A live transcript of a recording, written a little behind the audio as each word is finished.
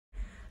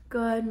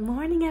Good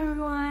morning,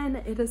 everyone.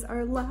 It is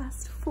our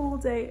last full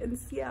day in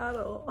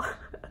Seattle.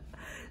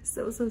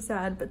 so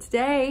sad, but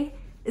today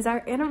is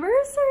our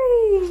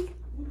anniversary.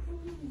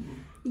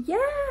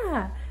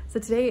 Yeah, so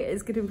today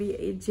is going to be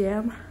a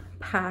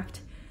jam-packed,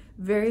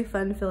 very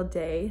fun-filled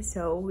day.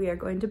 So we are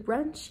going to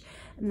brunch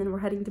and then we're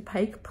heading to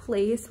Pike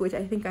Place, which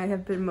I think I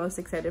have been most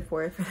excited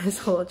for this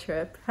whole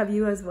trip. Have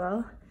you as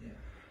well?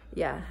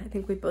 Yeah, I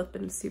think we've both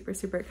been super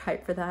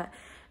hyped for that.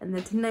 And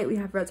then tonight we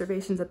have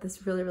reservations at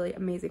this really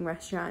amazing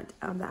restaurant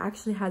that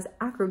actually has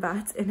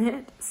acrobats in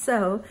it.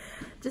 So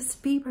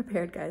just be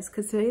prepared, guys,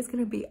 because today is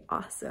going to be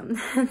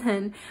awesome. And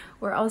then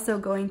we're also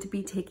going to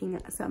be taking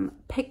some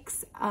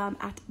pics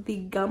at the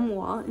Gum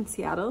Wall in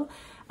Seattle.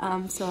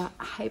 So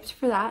hyped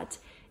for that.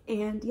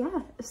 And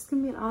yeah, it's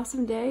going to be an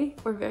awesome day.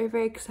 We're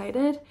very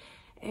excited.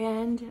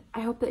 And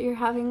I hope that you're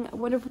having a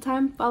wonderful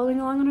time following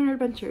along on our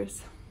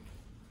adventures.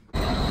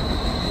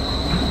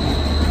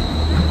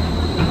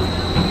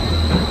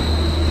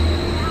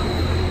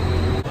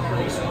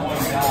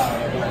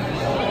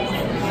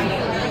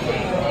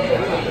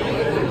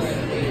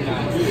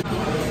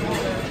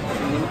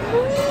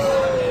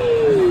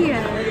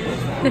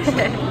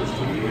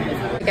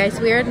 Guys,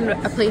 we are in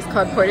a place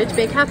called Portage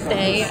Bay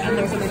Cafe, and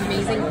there's an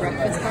amazing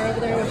breakfast bar over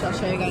there, which I'll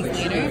show you guys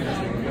later.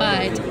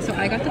 But so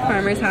I got the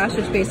farmer's hash,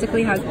 which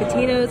basically has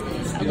potatoes,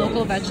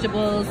 local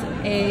vegetables,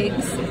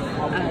 eggs,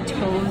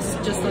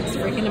 toast. Just looks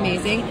freaking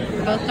amazing.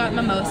 We both got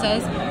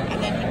mimosas,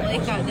 and then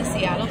Blake got the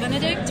Seattle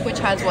Benedict, which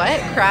has what?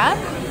 Crab,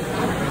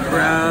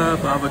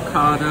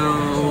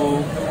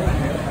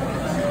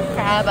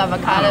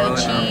 avocado,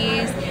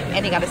 cheese,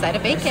 and he got a side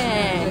of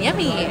bacon.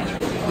 Yummy.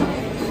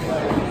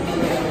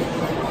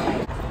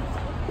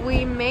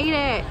 We made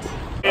it.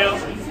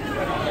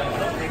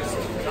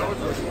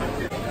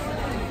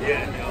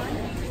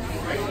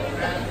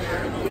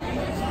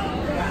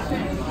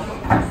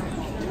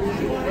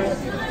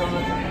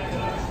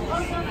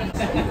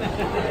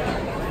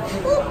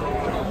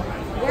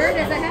 Where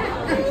does it have?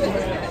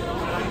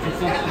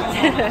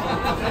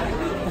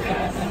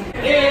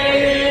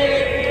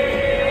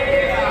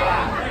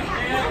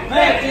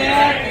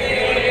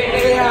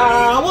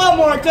 Yeah, one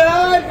more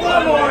time.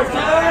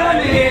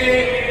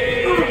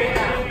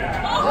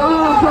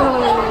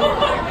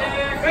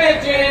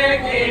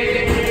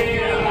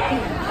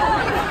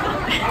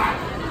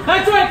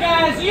 That's right,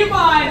 guys. You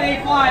buy,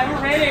 they fly.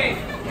 We're ready.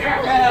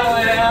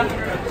 Hell yeah.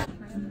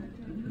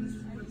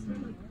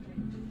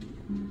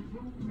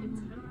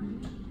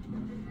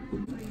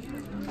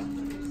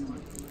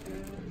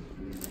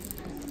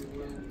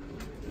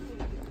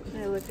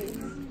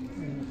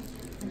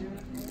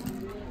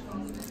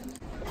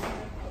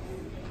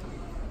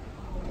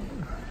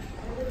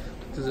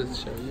 Does it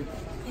show you?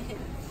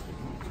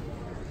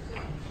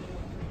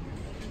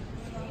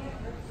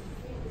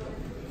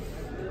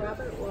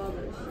 Robert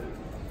Walters.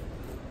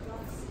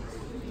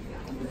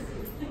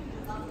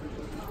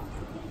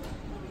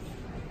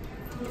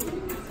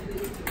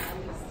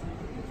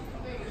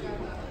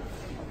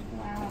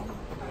 Wow.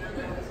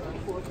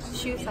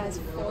 Shoe size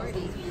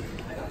 40.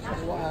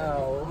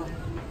 Wow.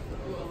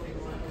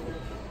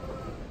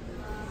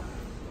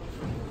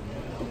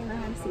 I don't know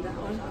how to see that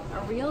one. A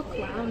real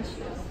clown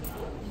shoe.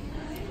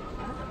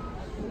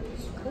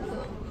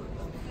 Cool.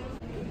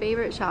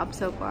 Favorite shop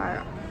so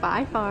far,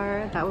 by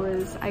far,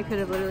 I could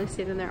have literally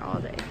stayed in there all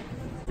day.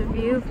 The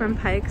view from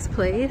Pike's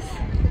Place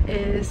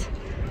is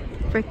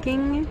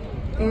freaking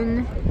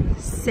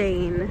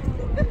insane.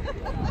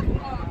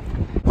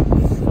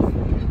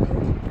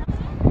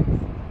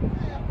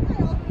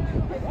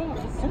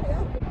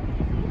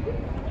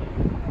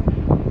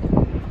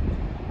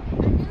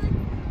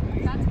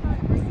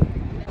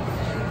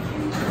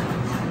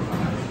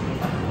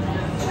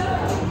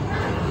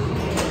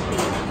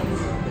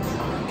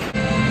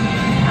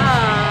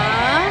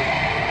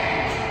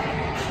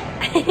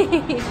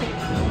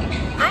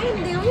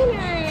 I'm the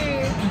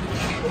winner!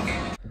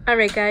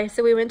 Alright guys,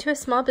 so we went to a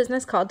small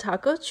business called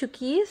Taco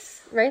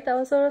Chuki's, right? That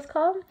was what it was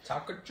called?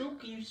 Taco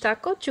Chuki's.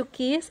 Taco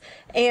Chuki's.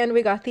 And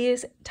we got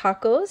these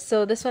tacos.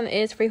 So this one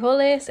is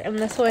frijoles, and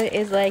this one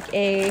is like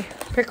a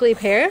prickly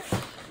pear.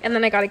 And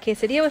then I got a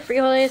quesadilla with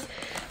frijoles,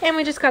 and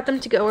we just got them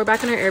to go. We're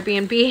back in our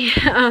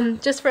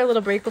Airbnb just for a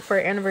little break before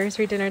our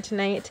anniversary dinner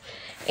tonight.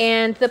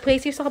 And the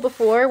place you saw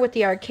before with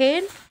the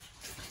arcade,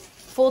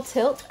 Full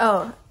Tilt.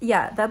 Oh,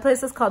 yeah, that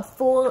place is called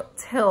Full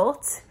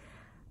Tilt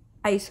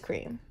Ice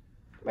Cream,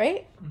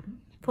 right? Mm-hmm.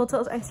 Full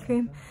Tilt Ice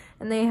Cream.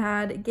 And they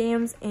had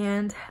games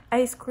and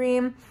ice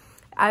cream.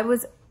 I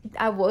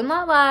will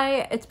not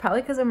lie, it's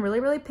probably because I'm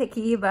really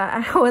picky, but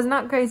I was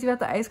not crazy about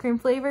the ice cream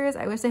flavors.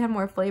 I wish they had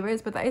more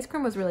flavors, but the ice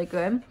cream was really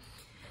good.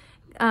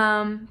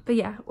 But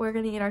yeah, we're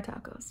gonna eat our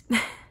tacos.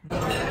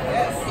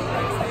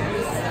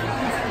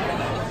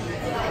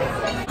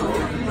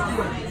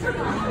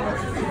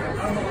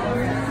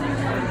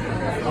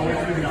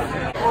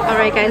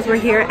 Alright guys, we're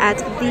here at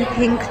the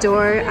Pink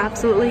Door.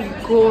 Absolutely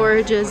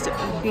gorgeous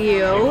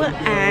view.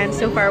 And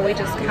so far we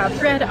just have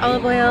bread,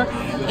 olive oil,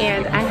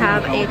 and I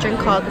have a drink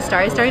called the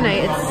Starry Starry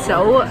Night. It's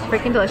so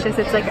freaking delicious.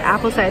 It's like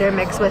apple cider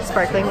mixed with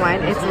sparkling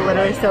wine. It's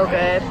literally so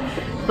good.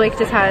 Blake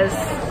just has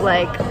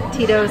like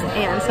Tito's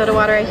and soda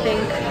water, I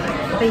think.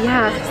 But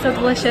yeah, so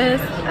delicious.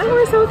 And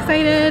we're so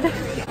excited.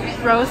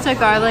 Roasted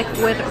garlic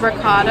with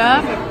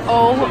ricotta.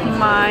 Oh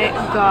my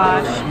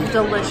gosh,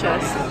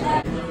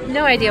 delicious.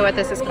 No idea what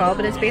this is called,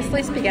 but it's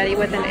basically spaghetti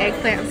with an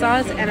eggplant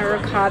sauce and a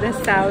ricotta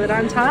salad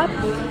on top.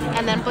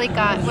 And then Blake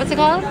got, what's it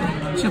called?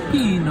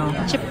 Cioppino.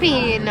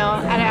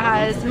 Cioppino. And it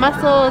has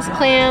mussels,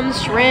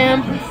 clams,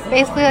 shrimp,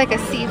 basically like a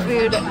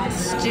seafood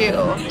stew.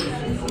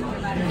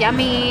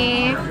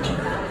 Yummy.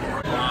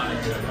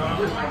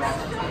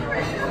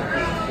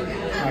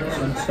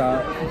 Excellent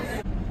start.